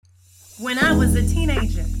When I was a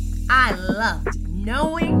teenager, I loved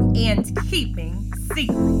knowing and keeping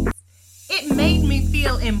secrets. It made me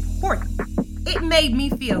feel important. It made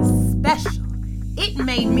me feel special. It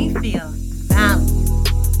made me feel valued.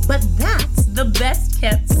 But that's the best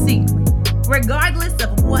kept secret. Regardless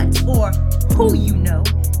of what or who you know,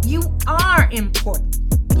 you are important.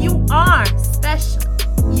 You are special.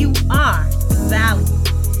 You are valued.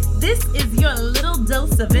 This is your little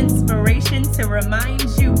dose of inspiration to remind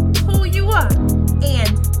you who you are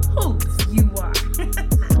and whose you are.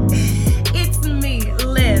 It's me,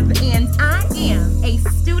 Liv, and I am a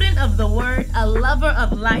student of the word, a lover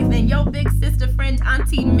of life, and your big sister, friend,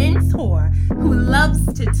 auntie, mentor who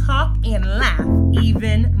loves to talk and laugh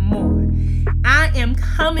even more. I am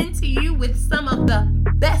coming to you with some of the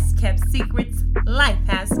best kept secrets life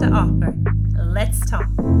has to offer. Let's talk.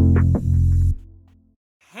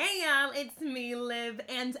 Hey y'all, it's me, Liv,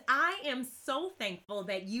 and I am so thankful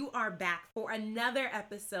that you are back for another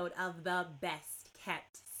episode of The Best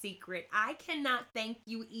Kept Secret. I cannot thank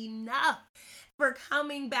you enough for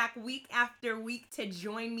coming back week after week to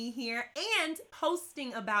join me here and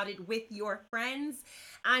posting about it with your friends.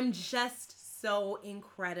 I'm just so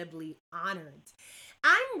incredibly honored.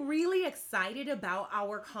 I'm really excited about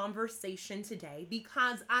our conversation today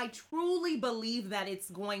because I truly believe that it's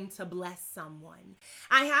going to bless someone.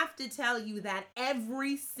 I have to tell you that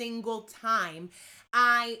every single time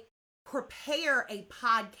I prepare a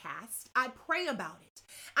podcast, I pray about it.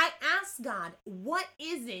 I ask God, what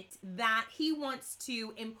is it that He wants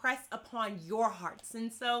to impress upon your hearts?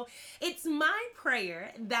 And so it's my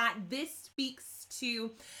prayer that this speaks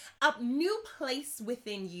to a new place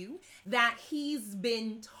within you that He's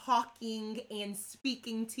been talking and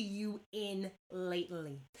speaking to you in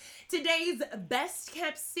lately. Today's best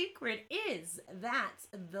kept secret is that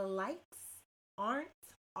the likes aren't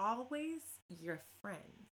always your friends.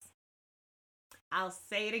 I'll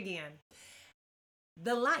say it again.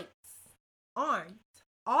 The likes aren't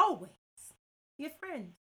always your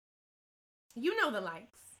friends. You know the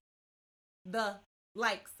likes. The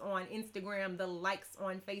likes on Instagram, the likes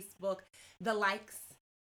on Facebook, the likes,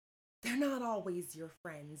 they're not always your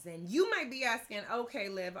friends. And you might be asking, okay,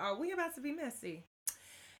 Liv, are we about to be messy?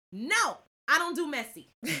 No, I don't do messy.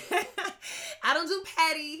 I don't do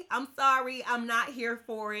petty. I'm sorry. I'm not here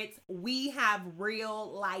for it. We have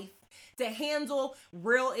real life to handle,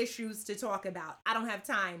 real issues to talk about. I don't have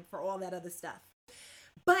time for all that other stuff.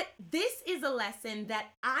 But this is a lesson that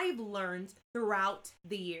I've learned throughout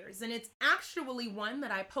the years, and it's actually one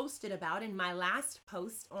that I posted about in my last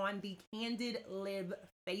post on the Candid Liv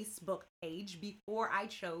Facebook page before I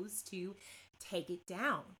chose to take it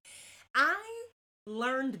down. I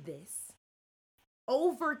learned this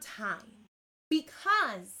over time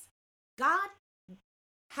because God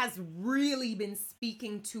has really been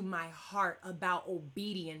speaking to my heart about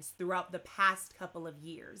obedience throughout the past couple of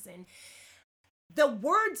years. And the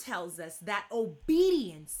word tells us that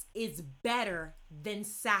obedience is better than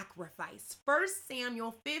sacrifice. 1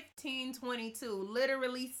 Samuel 15:22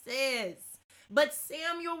 literally says, "But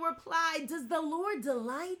Samuel replied, 'Does the Lord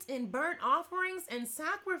delight in burnt offerings and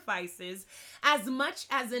sacrifices as much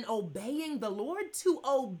as in obeying the Lord? To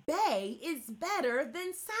obey is better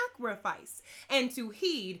than sacrifice, and to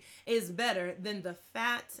heed is better than the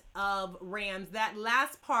fat of rams.'" That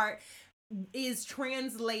last part is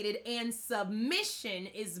translated, "and submission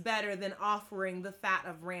is better than offering the fat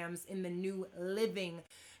of rams," in the New Living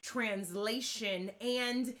Translation.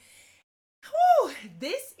 And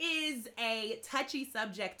this is a touchy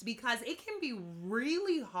subject because it can be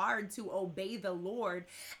really hard to obey the Lord,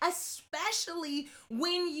 especially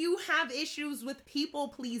when you have issues with people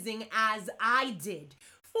pleasing, as I did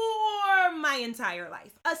for my entire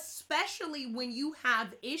life, especially when you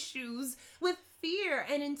have issues with fear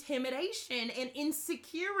and intimidation and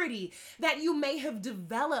insecurity that you may have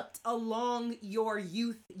developed along your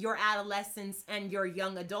youth, your adolescence, and your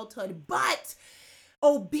young adulthood. But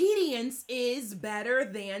obedience is better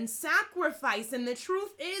than sacrifice. And the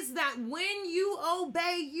truth is that when you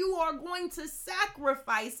obey, you are going to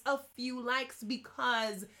sacrifice a few likes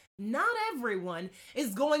because not everyone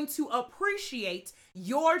is going to appreciate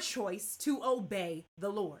your choice to obey the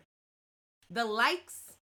Lord. The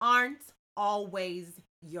likes aren't always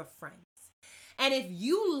your friends. And if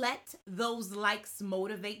you let those likes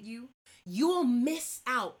motivate you, you'll miss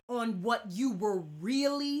out on what you were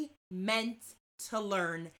really meant to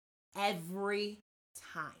learn every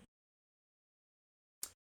time.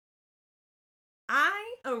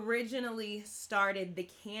 I originally started the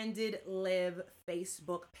Candid Liv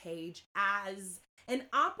Facebook page as an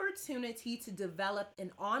opportunity to develop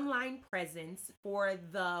an online presence for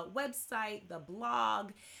the website, the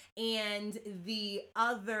blog, and the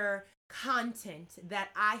other content that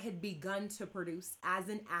I had begun to produce as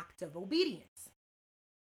an act of obedience.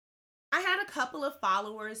 I had a couple of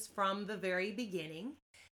followers from the very beginning,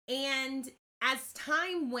 and as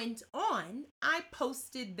time went on, I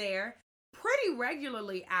posted there pretty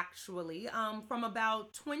regularly, actually, from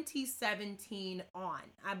about 2017 on.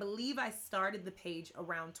 I believe I started the page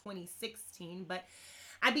around 2016, but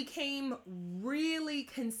I became really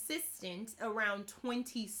consistent around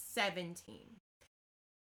 2017.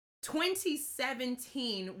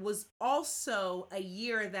 2017 was also a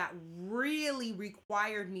year that really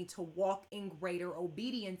required me to walk in greater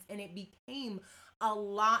obedience, and it became a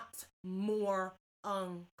lot more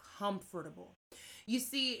uncomfortable. You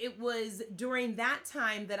see, it was during that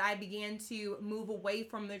time that I began to move away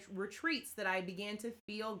from the retreats, that I began to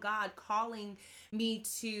feel God calling me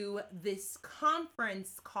to this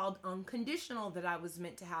conference called Unconditional that I was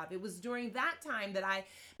meant to have. It was during that time that I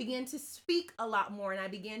began to speak a lot more, and I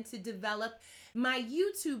began to develop my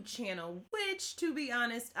YouTube channel, which, to be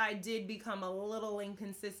honest, I did become a little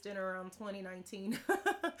inconsistent around 2019.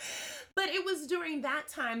 But it was during that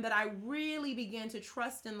time that I really began to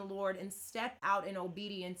trust in the Lord and step out in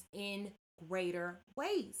obedience in greater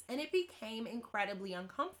ways. And it became incredibly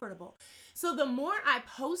uncomfortable. So the more I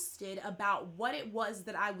posted about what it was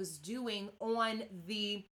that I was doing on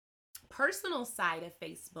the personal side of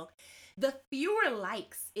Facebook, the fewer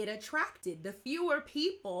likes it attracted, the fewer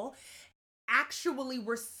people actually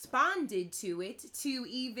responded to it, to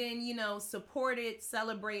even, support it,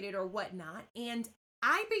 celebrate it, or whatnot. And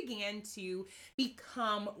I began to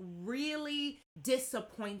become really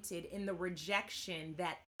disappointed in the rejection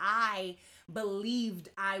that I believed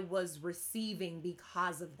I was receiving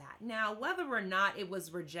because of that. Now, whether or not it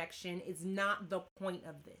was rejection is not the point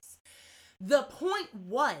of this. The point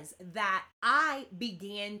was that I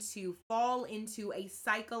began to fall into a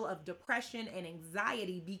cycle of depression and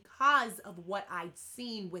anxiety because of what I'd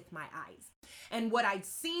seen with my eyes. And what I'd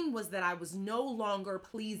seen was that I was no longer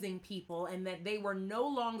pleasing people, and that they were no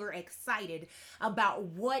longer excited about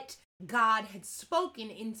what God had spoken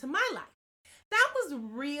into my life. That was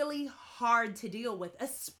really hard to deal with,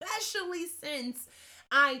 especially since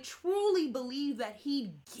I truly believe that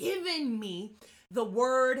He'd given me the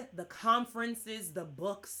word, the conferences, the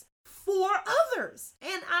books for others.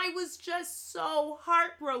 And I was just so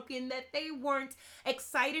heartbroken that they weren't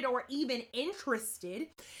excited or even interested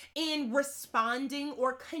in responding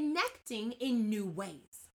or connecting in new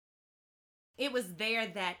ways. It was there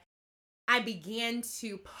that I began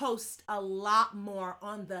to post a lot more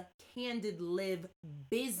on the Candid Live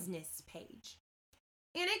business page.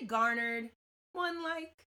 And it garnered 1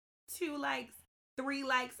 like, 2 likes, 3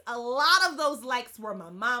 likes. A lot of those likes were my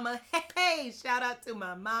mama. Hey, shout out to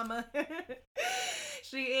my mama.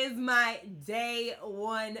 She is my day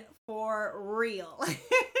one for real.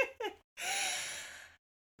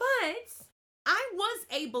 But I was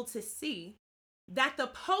able to see that the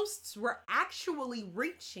posts were actually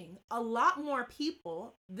reaching a lot more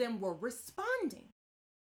people than were responding.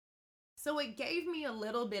 So it gave me a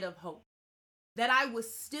little bit of hope that I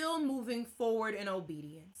was still moving forward in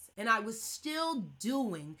obedience, and I was still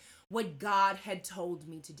doing what God had told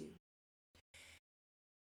me to do.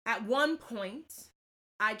 At one point,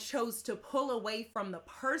 I chose to pull away from the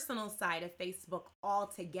personal side of Facebook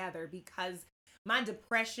altogether because my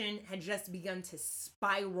depression had just begun to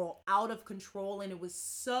spiral out of control, and it was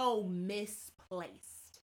so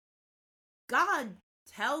misplaced. God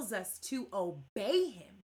tells us to obey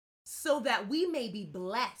Him so that we may be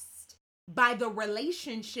blessed by the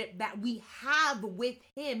relationship that we have with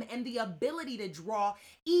Him and the ability to draw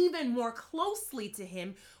even more closely to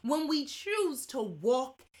Him when we choose to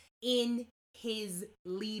walk in His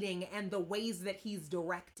leading and the ways that He's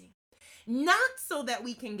directing. Not so that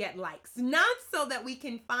we can get likes, not so that we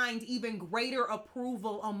can find even greater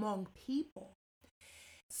approval among people.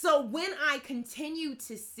 So when I continued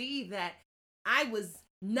to see that I was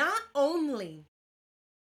not only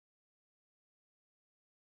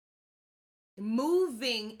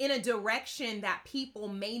moving in a direction that people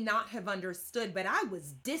may not have understood, but I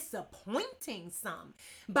was disappointing some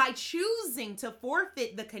by choosing to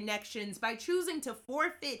forfeit the connections, by choosing to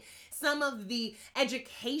forfeit some of the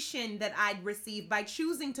education that I'd received, by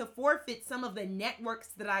choosing to forfeit some of the networks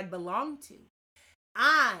that I belonged to.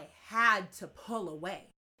 I had to pull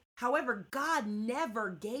away. However, God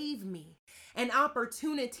never gave me an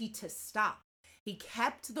opportunity to stop. He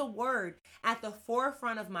kept the word at the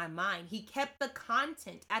forefront of my mind. He kept the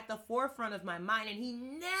content at the forefront of my mind. And He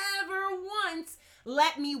never once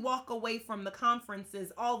let me walk away from the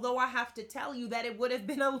conferences, although I have to tell you that it would have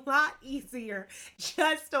been a lot easier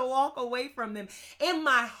just to walk away from them. In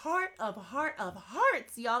my heart of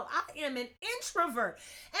hearts, y'all, I am an introvert.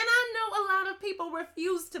 And I know a lot of people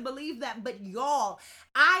refuse to believe that, but y'all,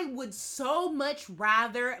 I would so much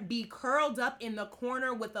rather be curled up in the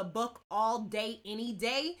corner with a book all day, any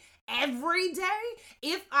day, every day,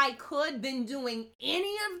 if I could, than doing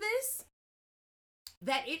any of this,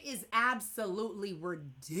 that it is absolutely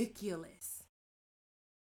ridiculous.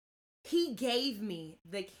 He gave me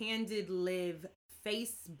the Candid Live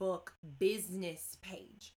Facebook business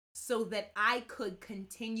page so that I could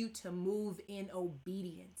continue to move in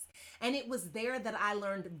obedience. And it was there that I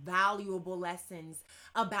learned valuable lessons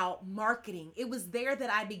about marketing. It was there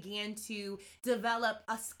that I began to develop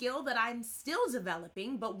a skill that I'm still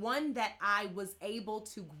developing, but one that I was able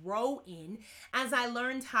to grow in as I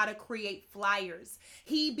learned how to create flyers.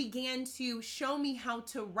 He began to show me how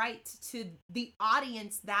to write to the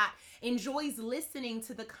audience that enjoys listening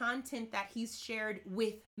to the content that he's shared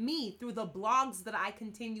with me through the blogs that I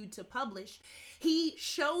continued to publish. He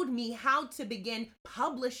showed me how to begin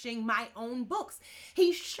publishing my own books.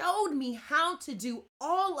 He showed me how to do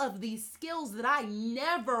all of these skills that I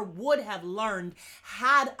never would have learned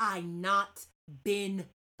had I not been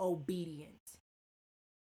obedient.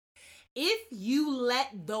 If you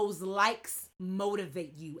let those likes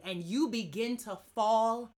motivate you and you begin to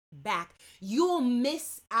fall back, you'll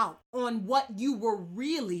miss out on what you were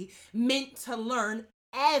really meant to learn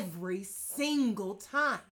every single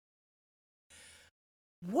time.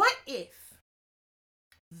 What if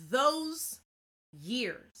those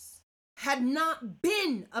years had not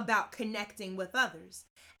been about connecting with others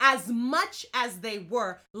as much as they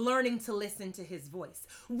were learning to listen to his voice?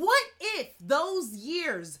 What if those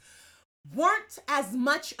years weren't as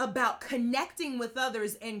much about connecting with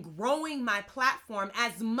others and growing my platform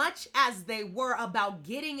as much as they were about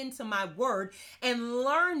getting into my word and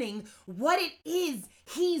learning what it is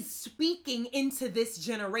he's speaking into this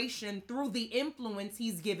generation through the influence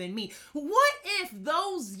he's given me? What if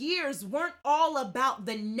those years weren't all about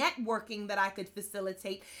the networking that I could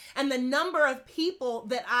facilitate and the number of people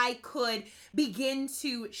that I could begin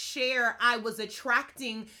to share I was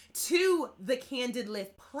attracting to the Candid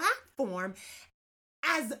Live platform,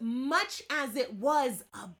 as much as it was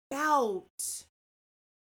about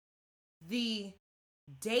the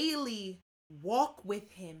daily walk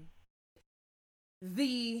with him,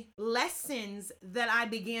 the lessons that I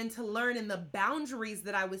began to learn and the boundaries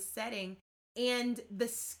that I was setting, and the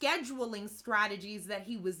scheduling strategies that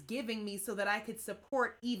he was giving me so that I could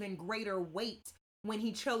support even greater weight when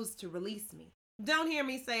he chose to release me. Don't hear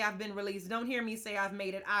me say I've been released. Don't hear me say I've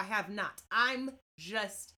made it. I have not. I'm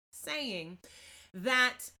just saying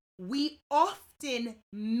that we often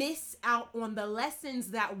miss out on the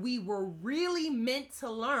lessons that we were really meant to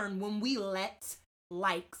learn when we let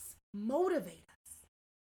likes motivate us.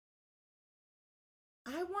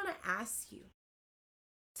 I want to ask you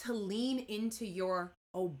to lean into your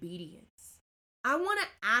obedience. I want to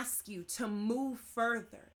ask you to move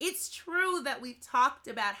further. It's true that we've talked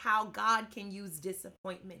about how God can use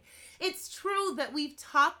disappointment. It's true that we've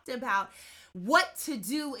talked about what to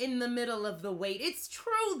do in the middle of the wait. It's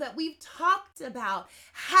true that we've talked about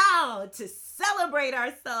how to celebrate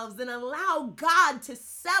ourselves and allow God to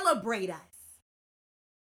celebrate us.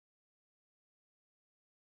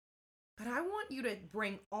 But I want you to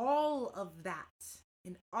bring all of that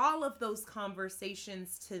and all of those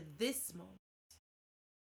conversations to this moment.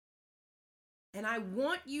 And I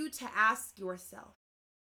want you to ask yourself,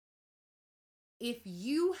 if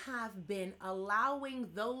you have been allowing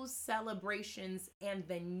those celebrations and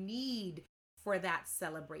the need for that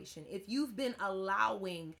celebration, if you've been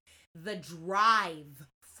allowing the drive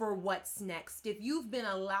for what's next, if you've been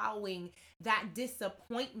allowing that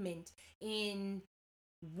disappointment in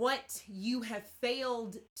what you have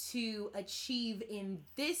failed to achieve in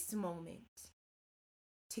this moment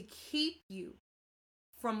to keep you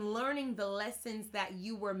from learning the lessons that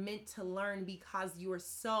you were meant to learn because you're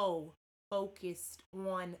so focused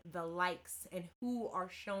on the likes and who are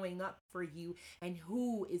showing up for you and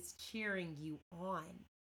who is cheering you on.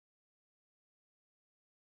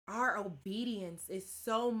 Our obedience is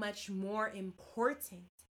so much more important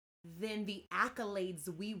than the accolades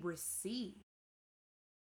we receive.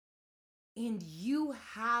 And you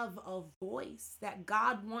have a voice that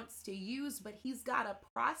God wants to use, but he's got a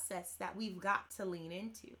process that we've got to lean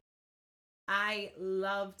into. I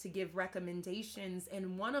love to give recommendations,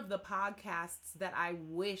 and one of the podcasts that I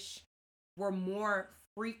wish were more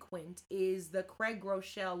frequent is the Craig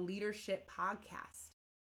Groeschel Leadership Podcast.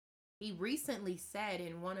 He recently said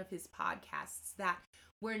in one of his podcasts that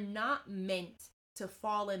we're not meant to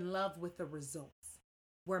fall in love with the results.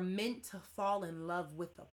 We're meant to fall in love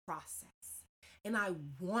with the process. And I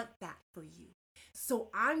want that for you. So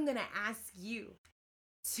I'm going to ask you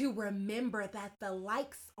to remember that the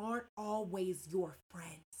likes aren't always your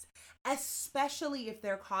friends, especially if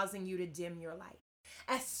they're causing you to dim your light.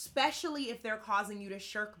 Especially if they're causing you to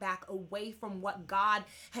shirk back away from what God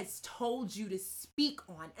has told you to speak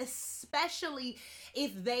on, especially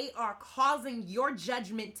if they are causing your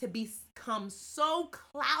judgment to become so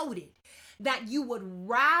clouded that you would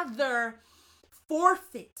rather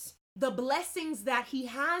forfeit the blessings that He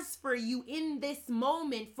has for you in this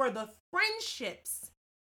moment for the friendships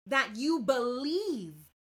that you believe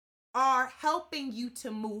are helping you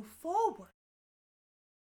to move forward.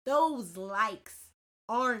 Those likes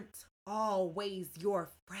aren't always your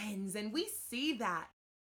friends. And we see that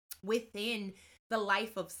within the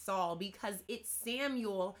life of Saul, because it's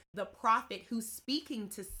Samuel, the prophet, who's speaking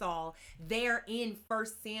to Saul there in 1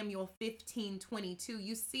 Samuel 15:22.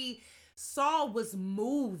 You see, Saul was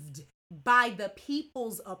moved by the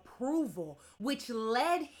people's approval, which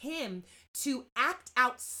led him to act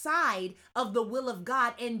outside of the will of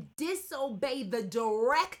God and disobey the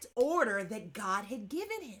direct order that God had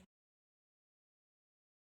given him.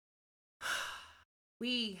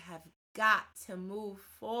 We have got to move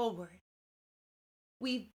forward.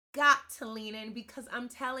 We've got to lean in, because I'm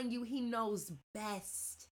telling you, He knows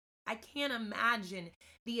best. I can't imagine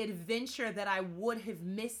the adventure that I would have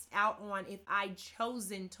missed out on if I'd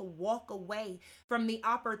chosen to walk away from the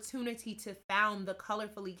opportunity to found the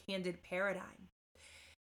Colorfully Candid Paradigm.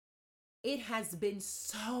 It has been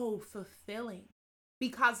so fulfilling,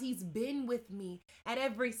 because He's been with me at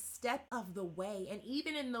every step of the way. And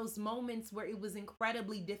even in those moments where it was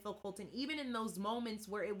incredibly difficult, and even in those moments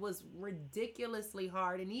where it was ridiculously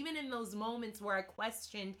hard, and even in those moments where I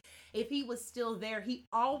questioned if He was still there, He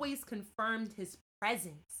always confirmed His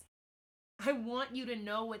presence. I want you to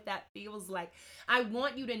know what that feels like. I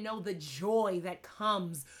want you to know the joy that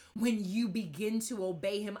comes when you begin to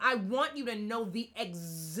obey Him. I want you to know the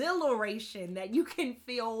exhilaration that you can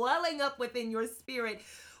feel welling up within your spirit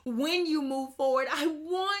when you move forward. I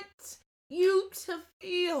want you to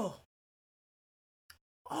feel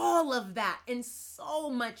all of that and so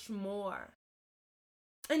much more.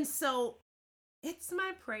 And so it's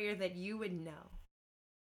my prayer that you would know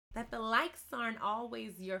that the likes aren't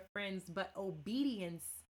always your friends, but obedience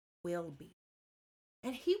will be.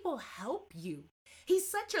 And He will help you.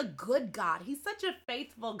 He's such a good God. He's such a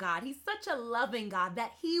faithful God. He's such a loving God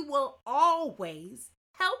that He will always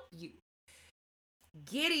help you.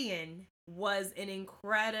 Gideon was an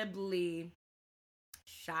incredibly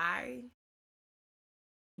shy,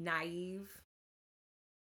 naive,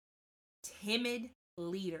 timid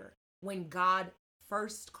leader when God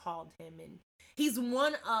first called him. And he's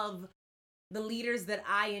one of the leaders that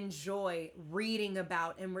I enjoy reading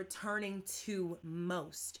about and returning to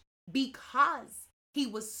most, because he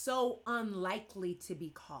was so unlikely to be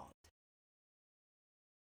called.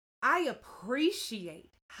 I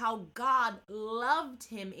appreciate how God loved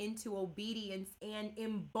him into obedience and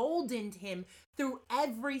emboldened him through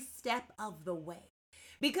every step of the way.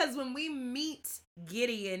 Because when we meet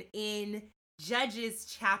Gideon in Judges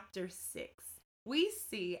chapter 6, we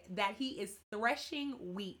see that he is threshing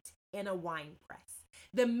wheat in a wine press.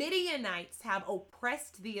 The Midianites have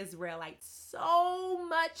oppressed the Israelites so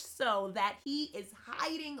much so that he is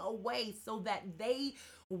hiding away so that they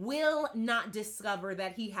will not discover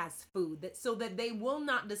that he has food, so that they will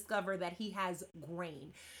not discover that he has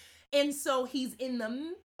grain. And so he's in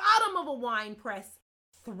the bottom of a wine press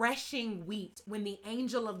threshing wheat when the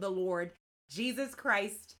angel of the Lord, Jesus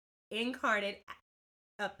Christ incarnate,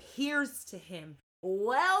 appears to him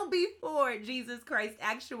well before Jesus Christ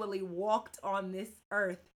actually walked on this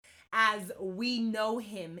earth as we know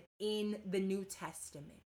him in the New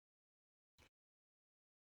Testament.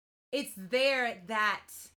 It's there that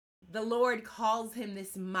the Lord calls him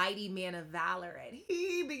this mighty man of valor, and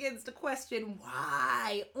he begins to question,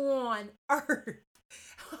 why on earth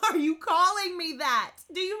are you calling me that?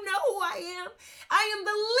 Do you know who I am? I am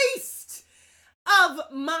the least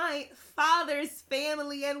of my father's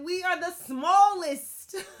family, and we are the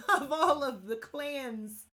smallest of all of the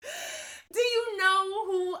clans. Do you know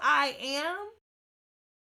who I am?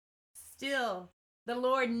 Still, the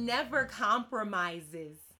Lord never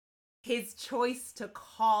compromises his choice to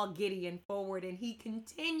call Gideon forward, and he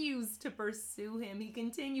continues to pursue him. He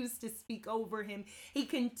continues to speak over him. He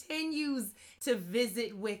continues to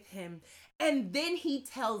visit with him. And then he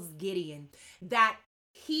tells Gideon that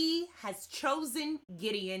He has chosen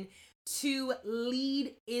Gideon to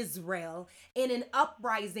lead Israel in an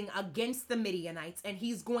uprising against the Midianites, and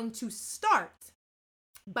he's going to start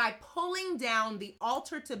by pulling down the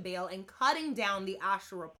altar to Baal and cutting down the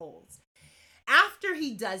Asherah poles. After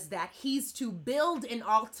he does that, he's to build an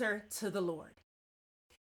altar to the Lord.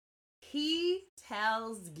 He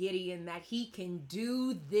tells Gideon that he can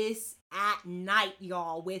do this at night,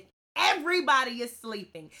 y'all, with everybody is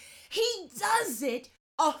sleeping. He does it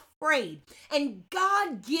afraid, and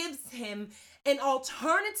God gives him an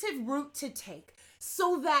alternative route to take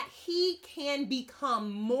so that he can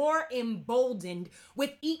become more emboldened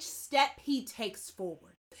with each step he takes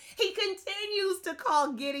forward. He continues to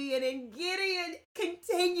call Gideon, and Gideon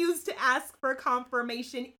continues to ask for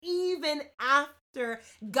confirmation even after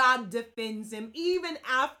God defends him, even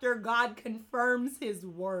after God confirms his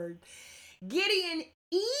word. Gideon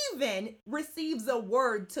even receives a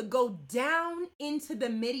word to go down into the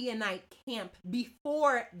Midianite camp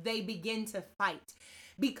before they begin to fight,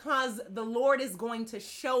 because the Lord is going to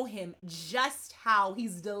show him just how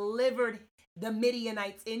he's delivered the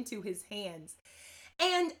Midianites into his hands.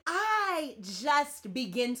 And I just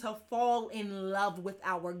begin to fall in love with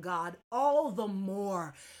our God all the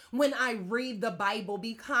more when I read the Bible,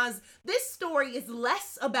 because this story is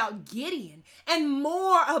less about Gideon and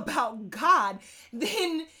more about God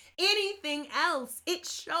than anything else. It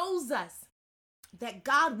shows us that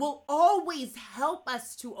God will always help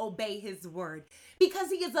us to obey his word because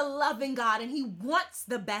he is a loving God and he wants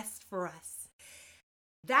the best for us.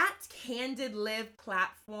 That Candid Live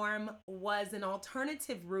platform was an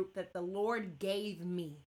alternative route that the Lord gave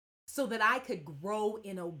me so that I could grow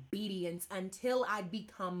in obedience until I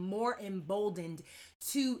become more emboldened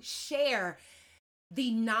to share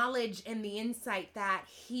the knowledge and the insight that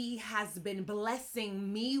he has been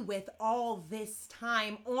blessing me with all this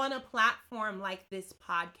time on a platform like this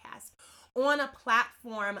podcast, on a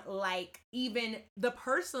platform like even the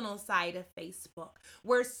personal side of Facebook,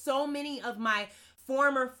 where so many of my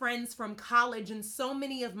former friends from college and so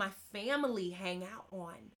many of my family hang out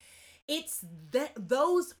on. It's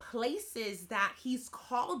those places that he's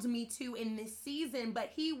called me to in this season,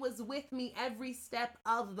 but he was with me every step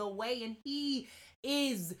of the way, and he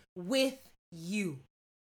is with you.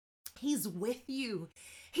 He's with you.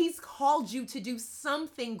 He's called you to do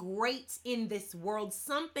something great in this world,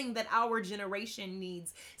 something that our generation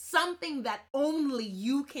needs, something that only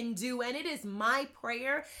you can do. And it is my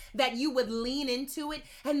prayer that you would lean into it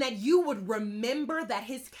and that you would remember that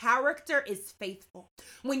his character is faithful.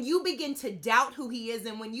 When you begin to doubt who he is,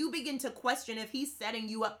 and when you begin to question if he's setting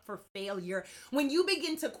you up for failure, when you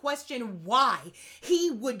begin to question why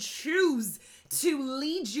he would choose to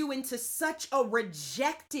lead you into such a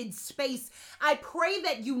rejected space, I pray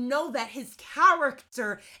that you know that his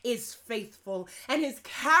character is faithful and his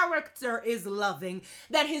character is loving,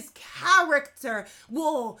 that his character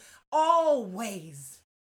will always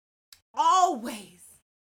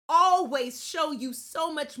show you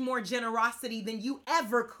so much more generosity than you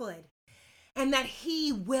ever could, and that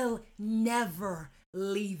he will never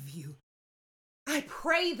leave you. I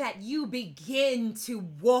pray that you begin to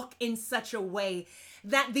walk in such a way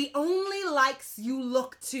that the only likes you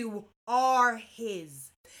look to are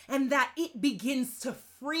his, and that it begins to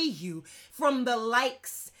free you from the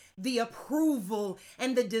likes, the approval,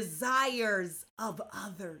 and the desires of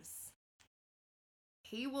others.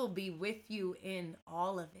 He will be with you in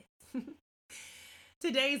all of it.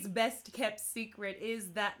 Today's best kept secret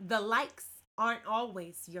is that the likes aren't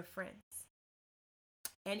always your friends.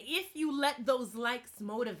 And if you let those likes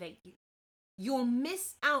motivate you, you'll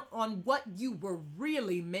miss out on what you were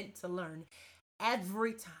really meant to learn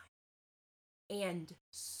every time. And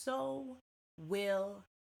so will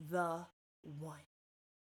the one.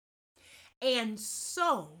 And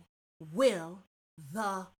so will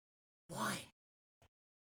the one.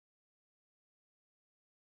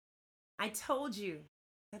 I told you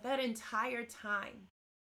that entire time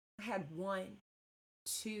I had 1,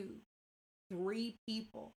 2, 3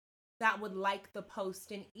 people that would like the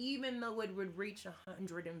post, and even though it would reach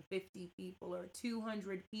 150 people or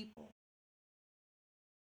 200 people,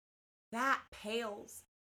 that pales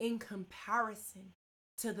in comparison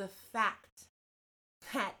to the fact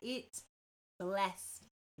that it blessed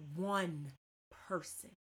one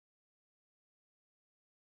person.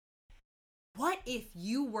 What if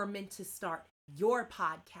you were meant to start your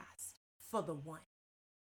podcast for the one?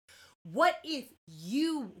 What if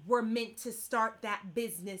you were meant to start that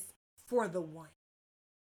business for the one?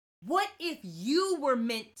 What if you were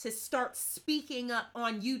meant to start speaking up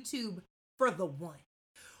on YouTube for the one?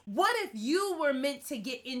 What if you were meant to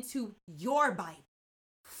get into your Bible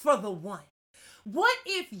for the one? What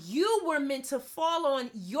if you were meant to fall on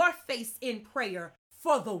your face in prayer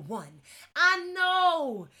for the one? I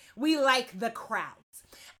know we like the crowds.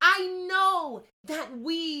 I know that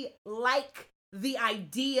we like the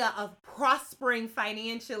idea of prospering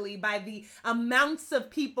financially by the amounts of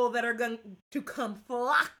people that are going to come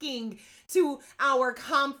flocking to our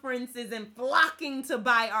conferences and flocking to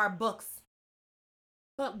buy our books.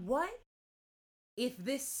 But what if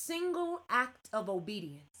this single act of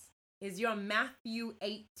obedience is your Matthew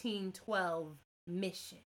 18:12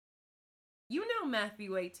 mission? You know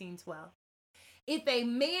Matthew 18:12. If a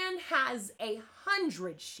man has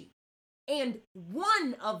 100 sheep and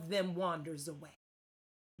one of them wanders away,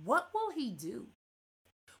 what will he do?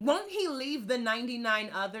 Won't he leave the 99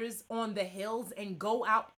 others on the hills and go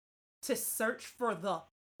out to search for the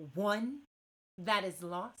one that is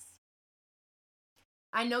lost?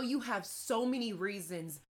 I know you have so many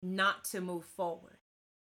reasons not to move forward.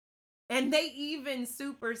 And they even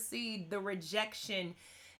supersede the rejection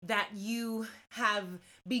that you have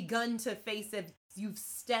begun to face if you've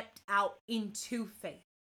stepped out into faith.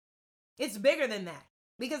 It's bigger than that,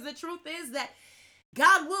 because the truth is that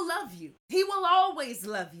God will love you. He will always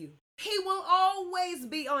love you. He will always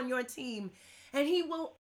be on your team, and he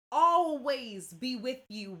will always be with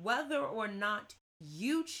you, whether or not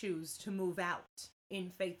you choose to move out in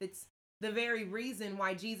faith. It's the very reason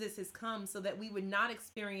why Jesus has come, so that we would not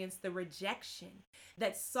experience the rejection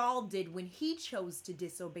that Saul did when he chose to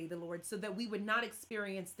disobey the Lord, so that we would not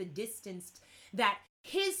experience the distance that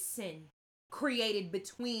his sin created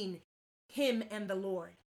between him and the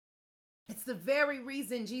Lord. It's the very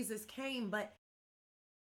reason Jesus came, but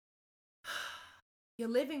you're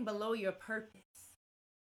living below your purpose.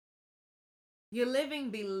 You're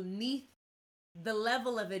living beneath the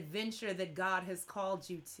level of adventure that God has called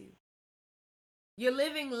you to. You're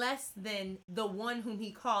living less than the one whom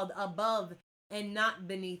he called above and not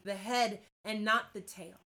beneath, the head and not the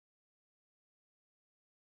tail.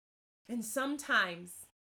 And sometimes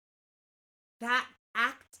that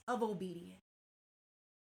act of obedience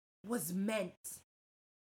was meant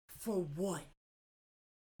for one.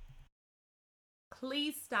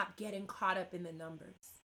 Please stop getting caught up in the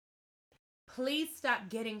numbers. Please stop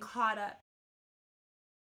getting caught up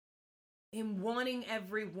in wanting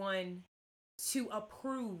everyone to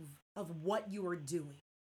approve of what you are doing.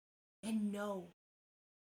 And know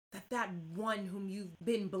that that one whom you've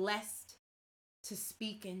been blessed to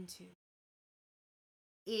speak into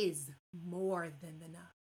is more than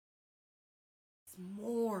enough. It's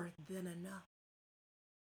more than enough.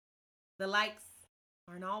 The likes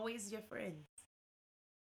aren't always your friends.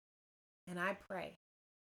 And I pray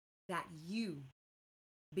that you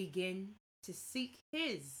begin to seek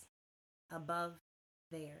his above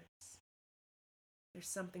theirs. There's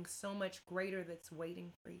something so much greater that's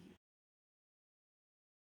waiting for you.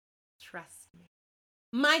 Trust me.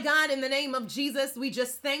 My God, in the name of Jesus, we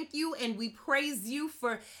just thank you and we praise you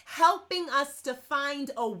for helping us to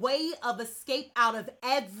find a way of escape out of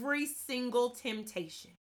every single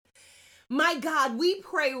temptation. My God, we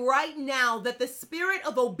pray right now that the spirit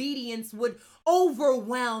of obedience would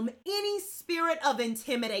overwhelm any spirit of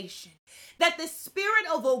intimidation, that the spirit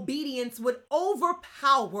of obedience would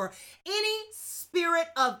overpower any spirit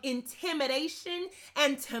of intimidation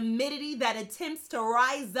and timidity that attempts to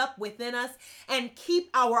rise up within us and keep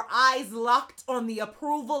our eyes locked on the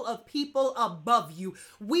approval of people above you.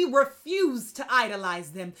 We refuse to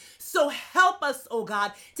idolize them. So help us, oh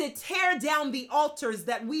God, to tear down the altars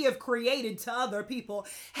that we have created to other people.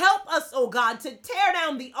 Help us, oh God, to tear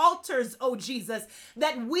down the altars, oh Jesus,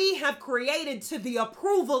 that we have created to the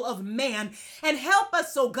approval of man. And help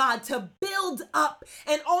us, oh God, to build up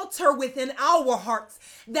an altar within our hearts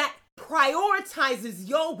that prioritizes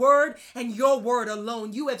your word and your word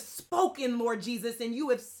alone. You have spoken, Lord Jesus, and you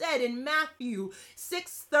have said in Matthew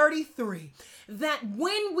 6:33 that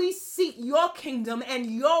when we seek your kingdom and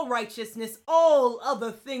your righteousness, all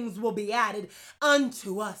other things will be added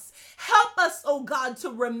unto us. Help us, oh God, to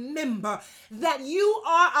remember that you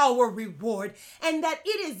are our reward and that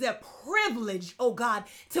it is a privilege, oh God,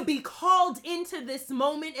 to be called into this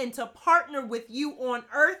moment and to partner with you on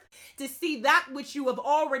earth to see that which you have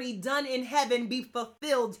already done in heaven be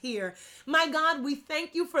fulfilled here. My God, we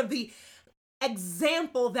thank you for the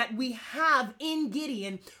example that we have in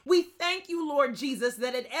Gideon. We thank you, Lord Jesus,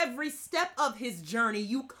 that at every step of his journey,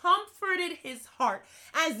 you comforted his heart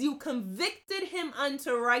as you convicted him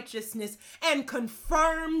unto righteousness and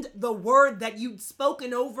confirmed the word that you'd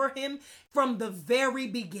spoken over him from the very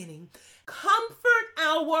beginning. Comfort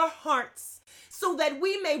our hearts so that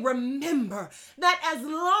we may remember that as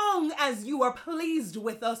long as you are pleased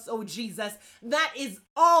with us, oh Jesus, that is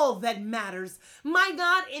all that matters. My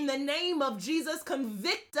God, in the name of Jesus,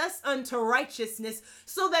 convict us unto righteousness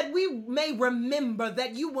so that we may remember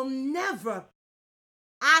that you will never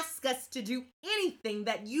ask us to do anything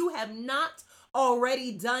that you have not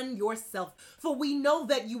already done yourself. For we know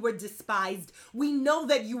that you were despised. We know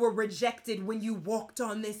that you were rejected when you walked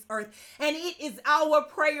on this earth. And it is our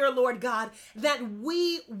prayer, Lord God, that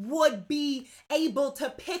we would be able to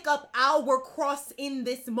pick up our cross in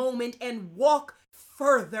this moment and walk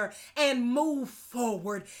further and move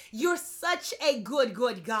forward. You're such a good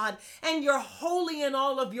God, and you're holy in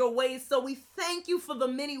all of your ways. So we thank you for the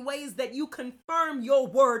many ways that you confirm your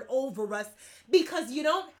word over us, because you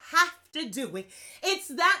don't have to do it. It's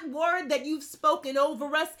that word that you've spoken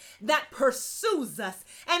over us that pursues us,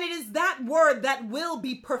 and it is that word that will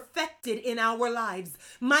be perfected in our lives.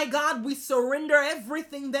 My God, we surrender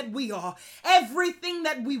everything that we are, everything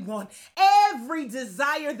that we want, every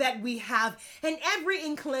desire that we have, and every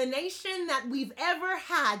inclination that we've ever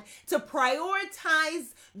had to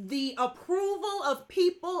prioritize the approval of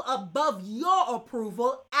people above your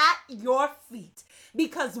approval at your feet.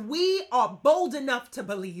 Because we are bold enough to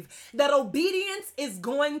believe that obedience is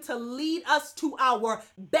going to lead us to our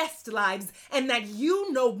best lives, and that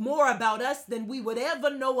you know more about us than we would ever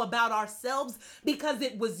know about ourselves, because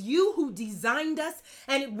it was you who designed us,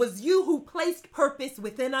 and it was you who placed purpose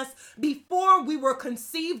within us before we were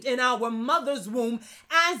conceived in our mother's womb,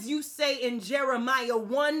 as you say in Jeremiah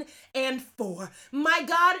 1:4. My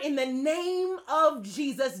God, in the name of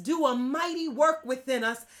Jesus, do a mighty work within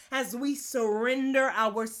us as we surrender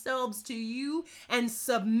ourselves to you and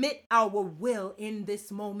submit our will in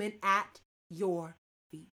this moment at your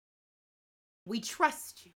feet. We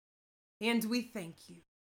trust you and we thank you.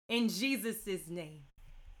 In Jesus' name,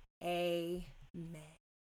 amen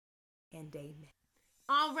and amen.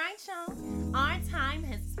 All right, y'all. Our time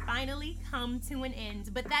has finally come to an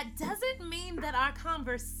end, but that doesn't mean that our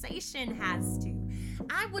conversation has to.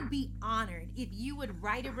 I would be honored if you would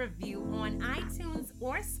write a review on iTunes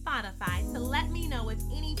or Spotify to let me know if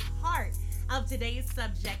any part of today's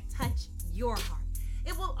subject touched your heart.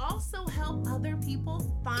 It will also help other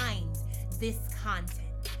people find this content.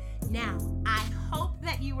 Now, I hope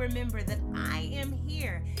that you remember that I am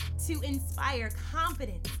here to inspire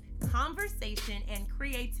confidence, conversation, and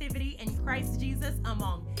creativity in Christ Jesus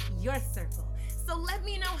among your circle. So let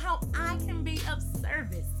me know how I can be of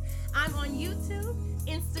service. I'm on YouTube,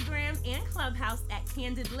 Instagram, and Clubhouse at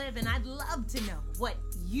Candid Live, and I'd love to know what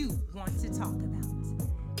you want to talk about.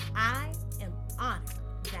 I am honored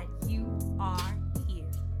that you are